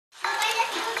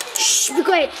Shh, be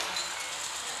quiet.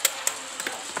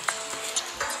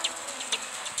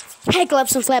 Hey,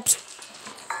 Clips and Flips.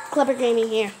 Clipper Gaming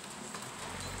here.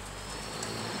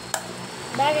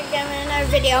 Back again with another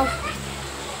video.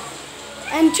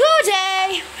 And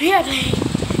today, we are playing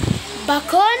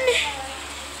Bacon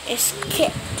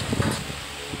Escape.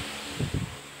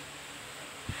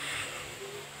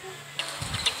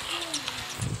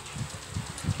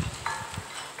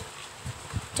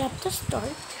 Tap to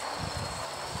start.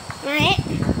 Alright.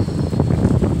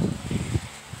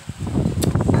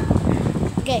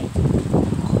 Okay.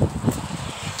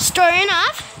 Starting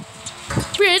off.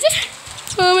 Prison.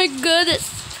 Oh my goodness.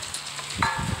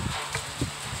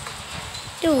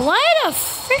 Dude, why the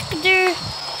frick there?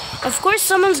 Of course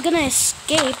someone's gonna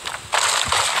escape.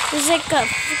 There's like a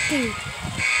freaking...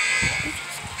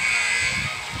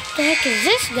 What the heck is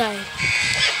this guy?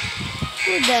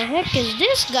 Who the heck is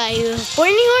this guy? You a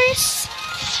pony horse?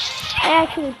 I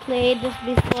actually played this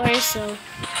before, so...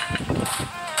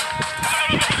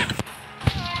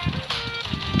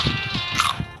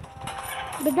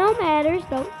 But no matters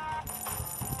though.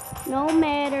 No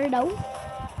matter though.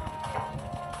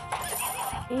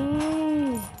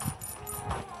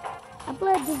 I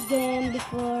played this game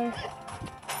before.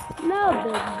 No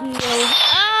big deal.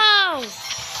 Oh!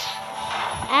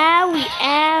 Owie,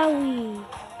 owie.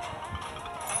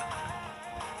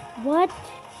 What?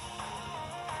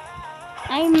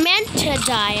 I meant to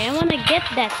die. I want to get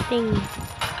that thing.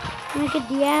 I want to get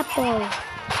the apple.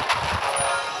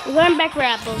 We're going back for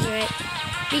apples, right?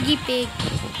 Piggy pig.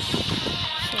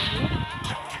 So,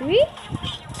 tree?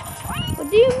 What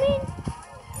do you mean?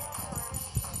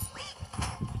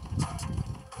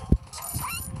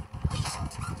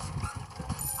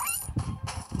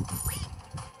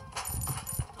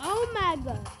 Oh my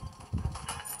god.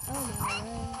 Oh my god.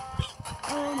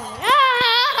 Oh my god.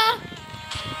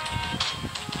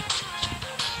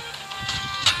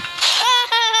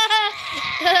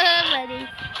 Buddy.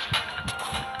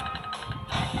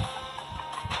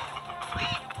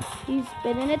 He's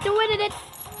spinning it to win it.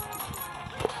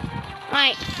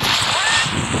 Alright.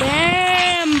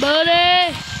 Damn,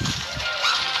 buddy.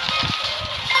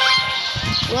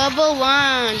 Level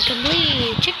 1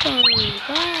 complete. Chicken.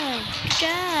 Wow. Good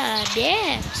job.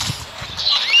 Yes.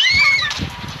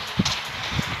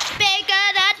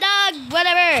 Bacon, hot dog,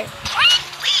 whatever.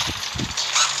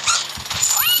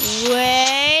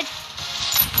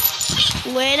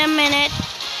 Wait a minute.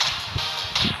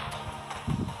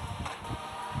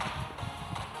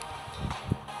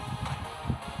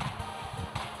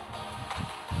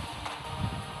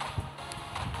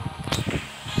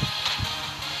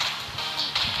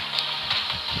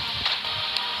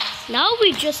 Now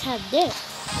we just have this.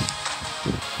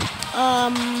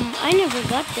 I never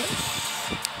got this.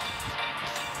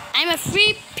 I'm a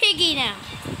free piggy now.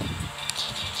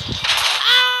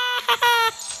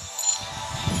 Ah!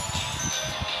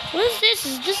 What is this?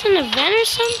 Is this an event or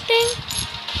something?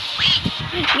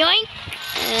 Yoink!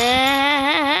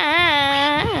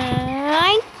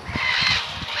 Yoink!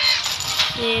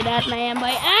 See that, my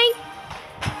boy? Yoink!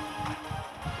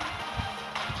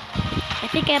 I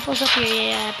think apple's up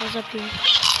here. Yeah, apple's up here.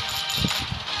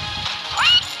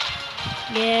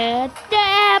 Get the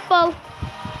apple.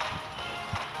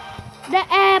 The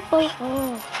apple.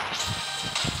 Oh.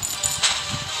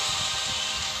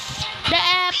 The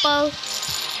apple.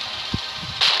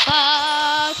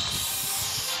 Box.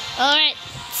 Alright.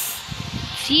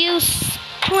 Fuse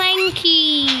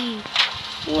Planky.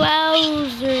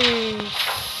 Wowzers.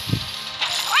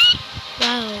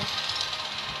 Wow.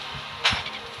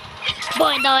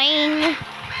 Boing.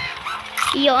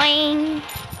 Yoink.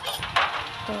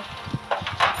 Oh.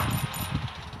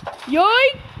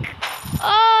 Yoink!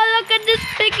 Oh, look at this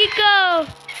piggy go!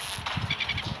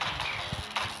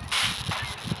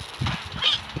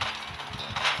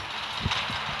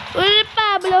 Where's it,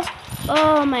 Pablo?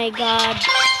 Oh my god.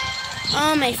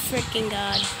 Oh my freaking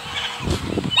god.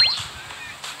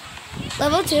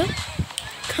 Level 2.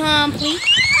 Complete.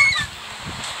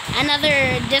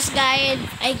 Another, this guy,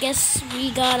 I guess we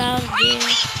got out of here.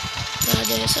 Oh,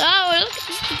 this. Oh, look at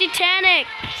this Titanic.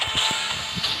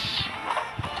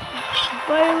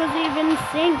 Before it was even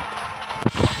sink.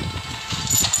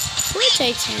 Poor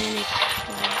Titanic.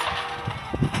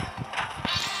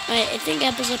 Alright, I think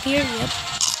apple's up here. Yep.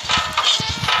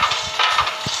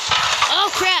 Oh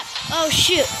crap! Oh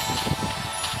shoot!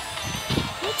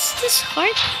 What's this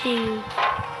heart thing?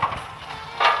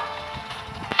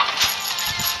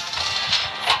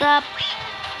 Stop.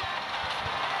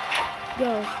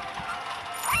 Go.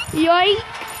 Yoink!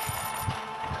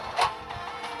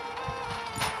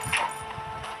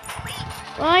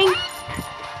 Boing!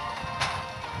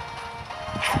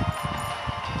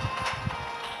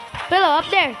 Yellow, up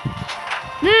there.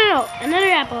 No.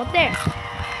 Another apple up there.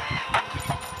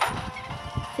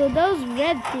 So those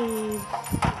red things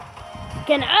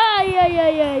can... Ay,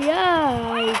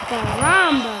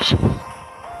 caramba.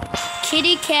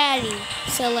 Kitty Catty.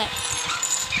 Select.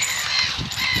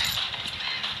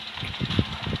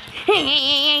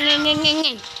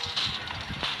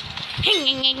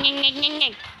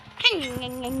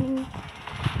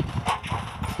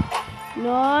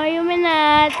 No, you may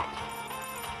not.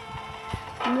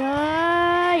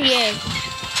 No, yes.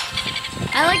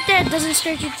 I like that it doesn't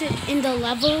start you in the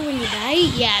level when you die.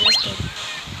 Yeah, that's good.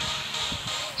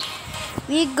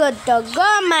 We good to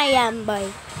go, my young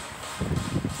boy.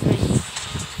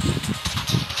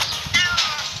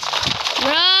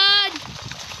 Run!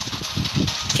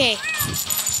 Okay.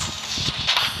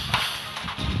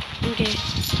 Okay.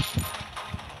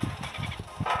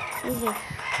 What is this?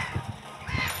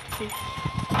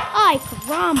 Ay,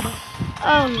 caramba.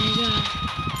 Oh my god.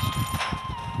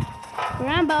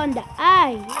 Caramba on the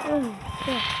eye. Oh,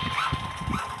 yeah.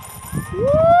 Woo!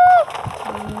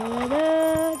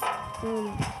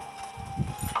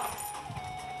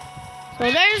 So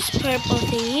there's purple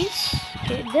thingies.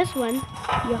 Okay, this one.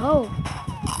 Yo.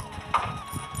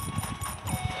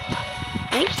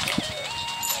 Right?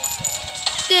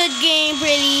 Good game,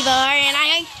 pretty bar, and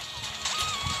I.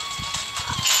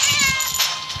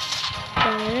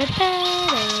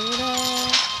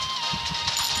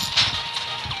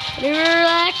 What a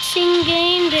relaxing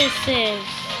game this is.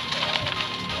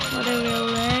 What a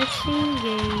relaxing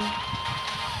game.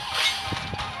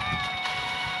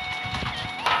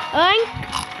 Oink!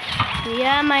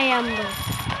 Yeah, my amber.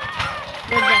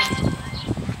 Good job.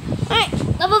 Alright,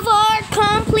 level 4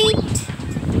 complete.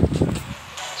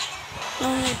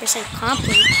 100%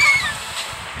 complete.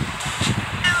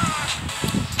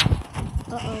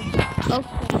 Uh-oh.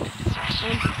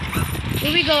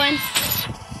 Where we going?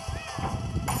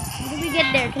 How do we get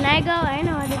there? Can I go? I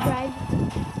know how to drive.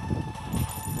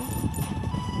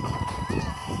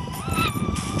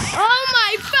 Oh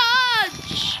my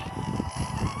fudge!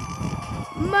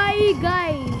 My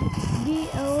guy, the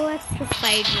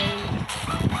electrified one.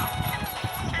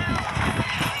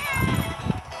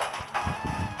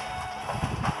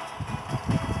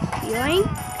 Yoink!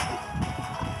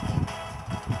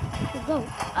 Go.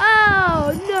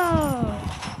 Oh no!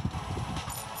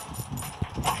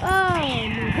 Oh,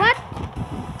 what?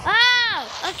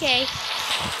 Oh, okay.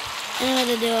 I know what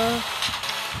to do.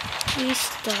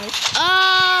 Restart.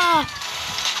 Oh!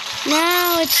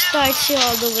 Now it starts you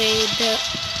all the way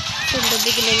from the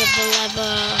beginning of the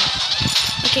level.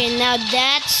 Okay, now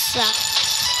that sucks.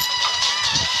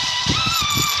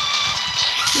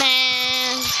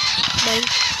 Man.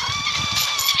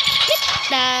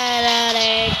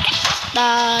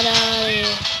 Bye.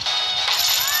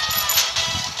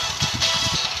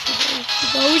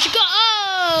 We should go.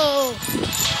 Oh!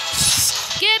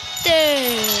 Skip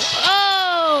there.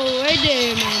 Oh, right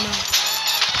there, mama.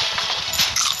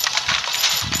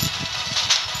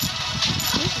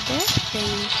 What's that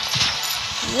thing?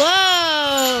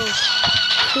 Whoa!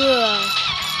 Cool.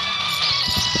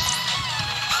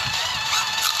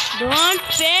 Don't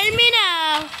fail me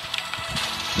now.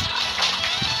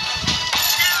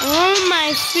 Oh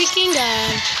my freaking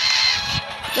god.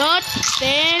 Don't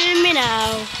fail me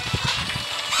now.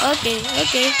 Okay.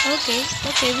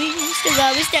 We still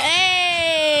go.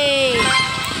 Hey!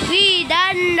 We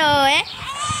done know it.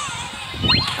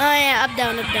 Oh yeah, up,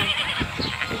 down.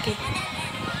 Okay.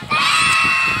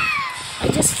 I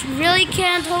just really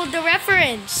can't hold the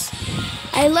reference.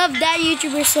 I love that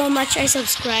YouTuber so much I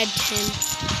subscribed to him.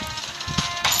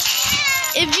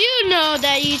 If you know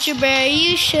that YouTuber,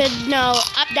 you should know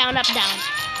up, down.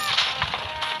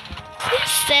 He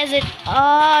says it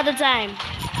all the time.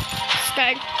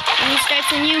 When he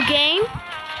starts a new game,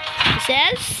 he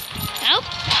says, nope,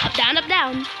 up,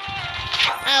 down.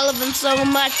 I love him so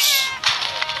much.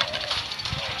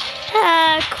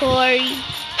 Corey.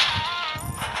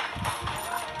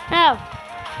 Oh,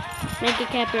 make it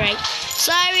copyright.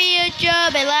 Sorry,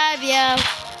 YouTube, I love you.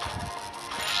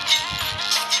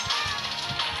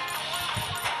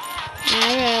 I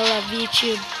really love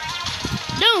YouTube.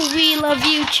 Don't we love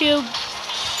YouTube?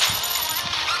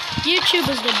 YouTube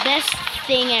is the best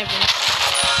thing ever.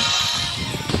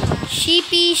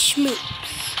 Sheepy Schmoops.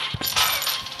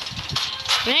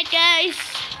 Right, guys?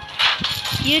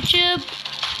 YouTube,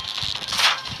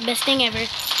 best thing ever.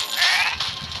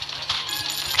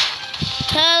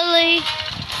 Totally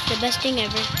the best thing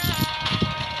ever.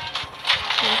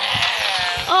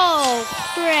 Oh,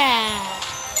 crap.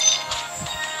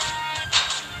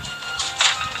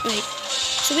 Wait,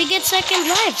 so we get second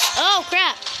lives. Oh,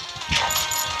 crap.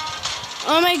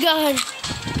 Oh my god.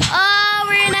 Oh,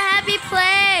 we're in a happy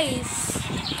place.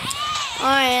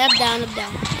 Alright, up, down, up,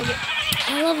 down. Okay.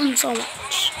 I love him so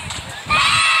much.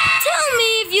 Tell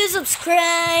me if you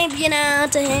subscribe, you know,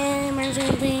 to him or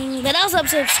something. But also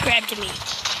subscribe to me.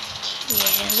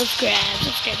 Yeah,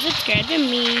 subscribe to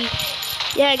me.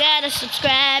 Yeah, gotta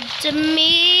subscribe to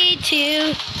me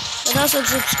too. But also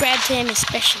subscribe to him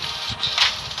especially.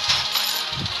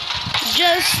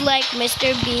 Just like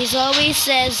Mr. Beast always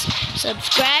says,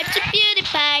 subscribe to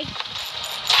PewDiePie.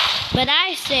 But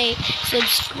I say,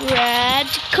 subscribe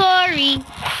to Corey.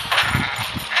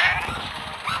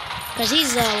 Because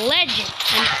he's a legend,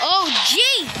 an OG.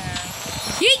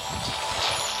 Yeet.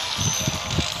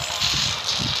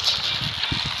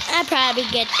 I probably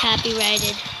get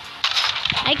copyrighted.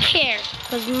 I care,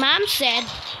 because Mom said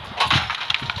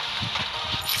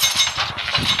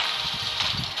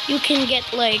you can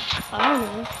get like, I don't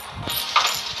know,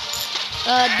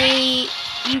 the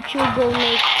YouTube will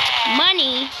make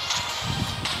money,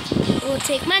 will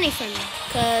take money from you,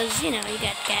 because, you know, you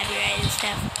got copyright and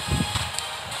stuff.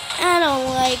 I don't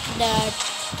like that.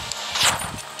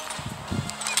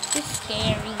 It's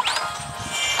scary.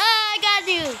 Oh, I got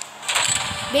you!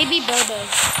 Baby Bobo.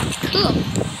 Cool.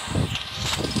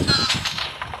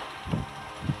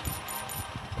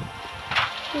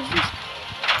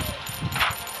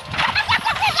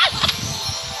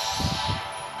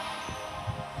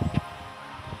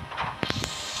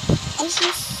 What's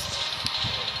this?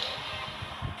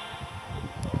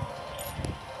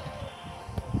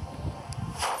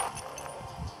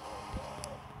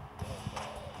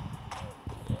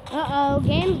 Uh-oh,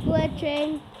 game's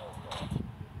glitching.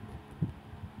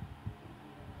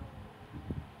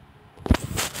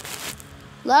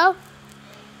 Hello?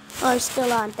 Oh, it's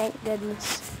still on, thank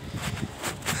goodness.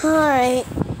 Alright,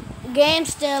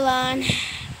 game's still on.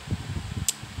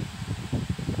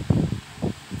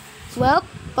 Well,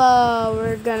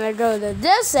 we're gonna go to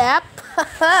this app.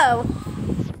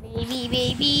 Baby,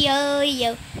 baby, yo,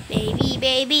 yo. Baby,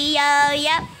 baby, yo,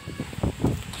 yo.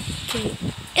 Okay.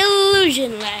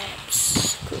 Illusion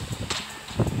Labs. Cool.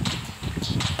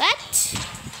 What?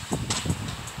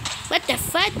 What the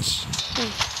fudge?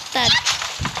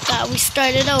 Thought we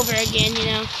started over again, you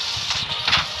know.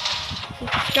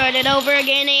 Started over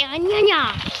again,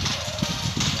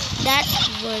 That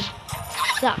would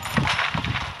suck.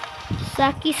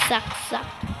 Sucky, suck.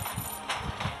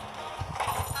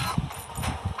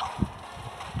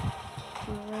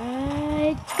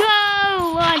 Alright, go!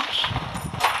 Launch.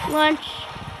 What?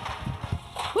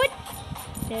 What?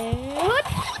 What?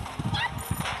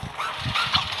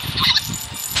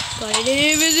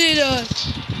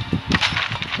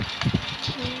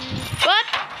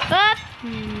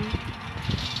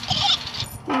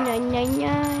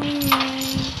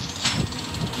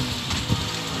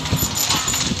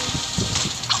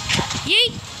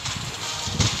 Yeet!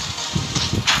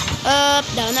 Up,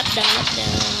 down.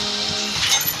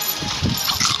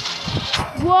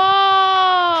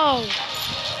 Whoa!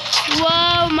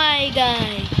 Whoa, my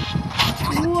guy.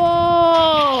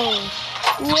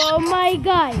 Whoa, my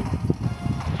guy.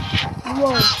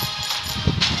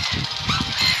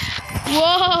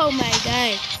 Whoa, my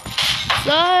guy.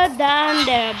 Slow down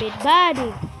there a bit,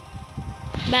 buddy.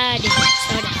 Slow down.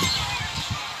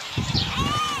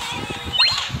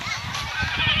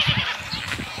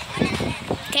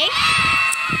 Okay.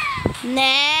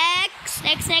 Next.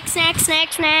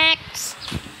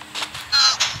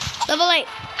 Level 8.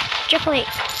 Triple 8.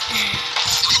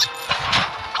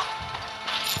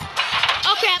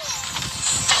 Oh crap.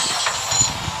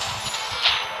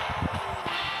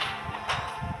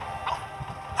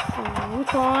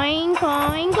 Coin.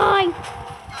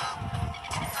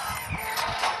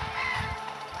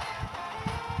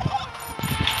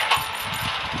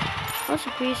 That's a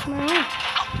pretty smart.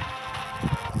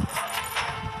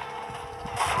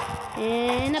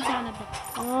 And up, down.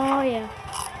 Oh yeah,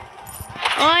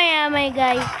 my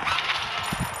guy.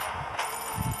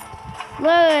 Look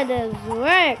at this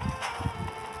work.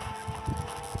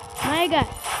 My God.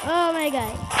 Oh my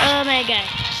God.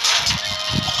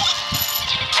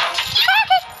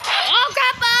 Oh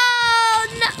crap! Oh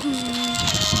no!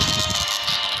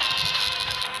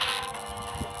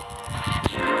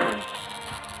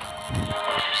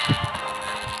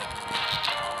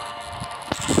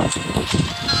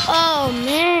 Oh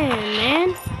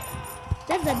man.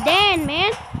 That's a Dan,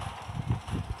 man.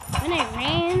 When I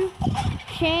ran,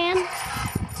 can,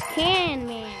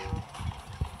 man.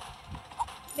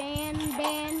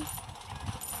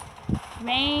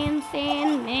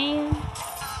 Man.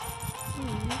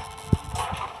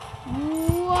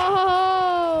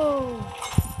 Whoa!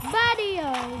 Buddy, oh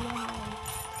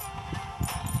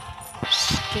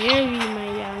very, my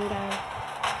young guy.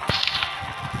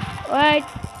 Alright,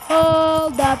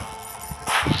 hold up.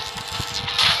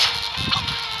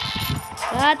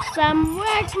 Got some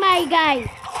work, my guy.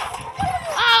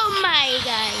 Oh my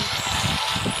guy.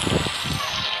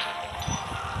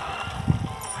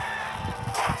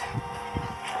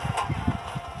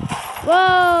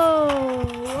 Whoa,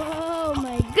 whoa,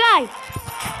 my guy.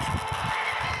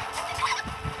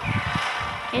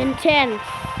 Intense.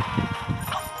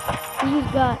 He's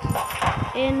got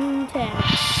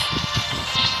intense.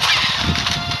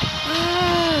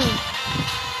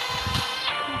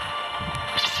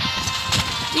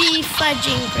 The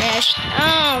fudging crash.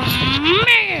 Oh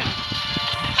man!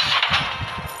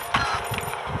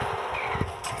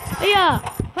 Hiya!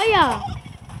 Hiya!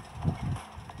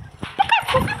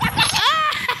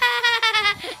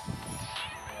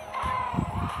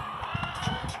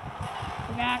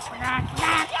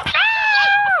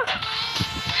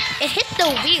 It hit the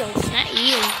wheels, not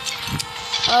you.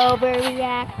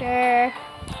 Overreactor.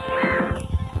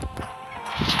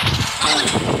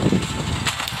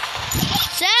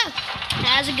 So,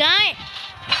 how's it going?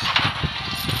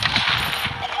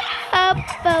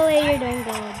 Hopefully you're doing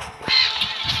good.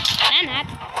 I'm not.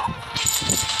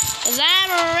 Cause I'm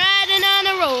riding on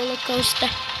a roller coaster.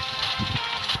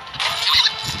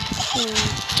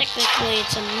 Technically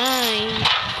it's a mine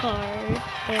card,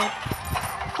 but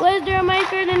why is there a mine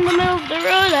card in the middle of the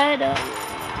road? I don't know.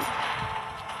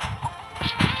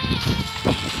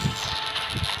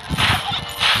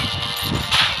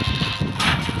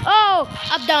 Oh!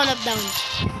 Up, down, up, down.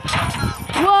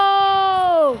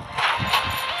 Whoa!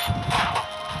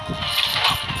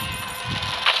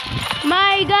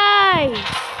 My guy!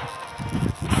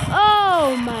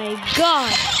 Oh my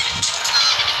god!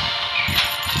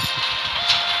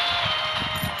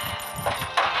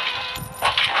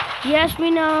 Yes, we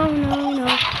know, no.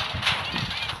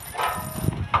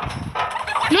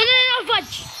 No,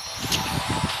 fudge!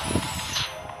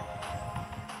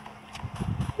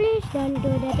 Please don't do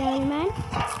that, young man.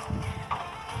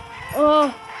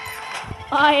 Oh,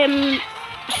 I am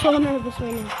so nervous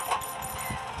right now.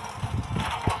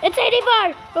 It's 80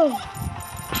 bar! Oh.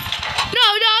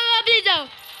 No, please don't!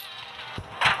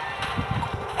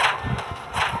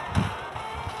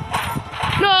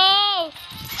 No!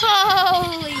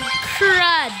 Holy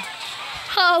crud!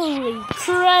 Holy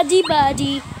cruddy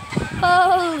buddy!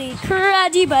 Holy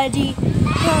cruddy buddy!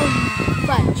 Holy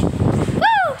fudge!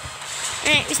 Woo!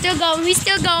 Alright, we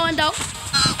still going though.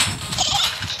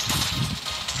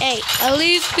 Hey, at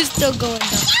least we're still going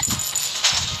though.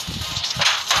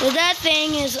 So that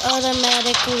thing is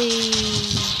automatically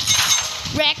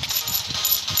wrecked.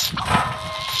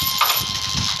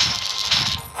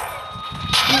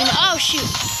 Oh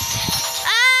shoot!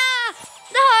 Ah!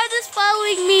 The heart is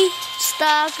following me,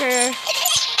 stalker.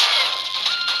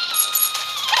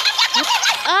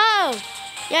 Oh,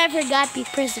 yeah, I forgot we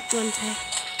pressed it one time.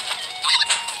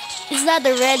 It's not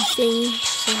the red thing.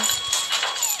 So.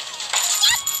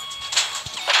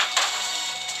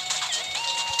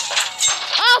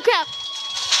 Oh crap!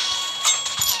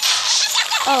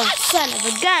 Oh, son of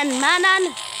a gun, man!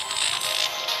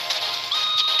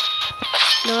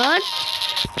 Done.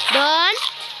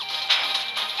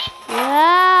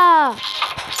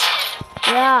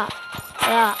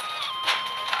 Yeah.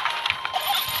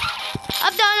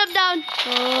 Up, down.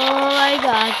 Oh my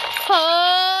god.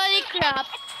 Holy crap.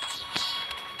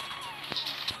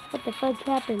 What the fuck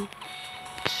happened?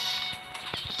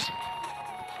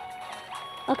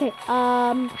 Okay,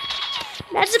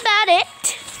 that's about it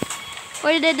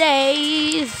for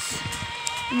today's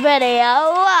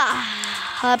video.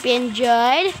 Hope you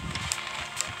enjoyed.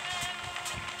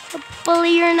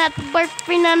 Hopefully you're not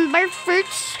barfing on barf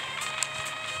fruits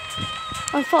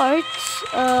or farts.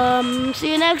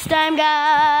 See you next time,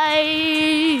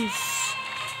 guys.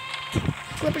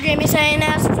 Clipper Jamie signing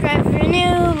out. Subscribe if you're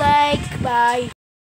new. Like. Bye.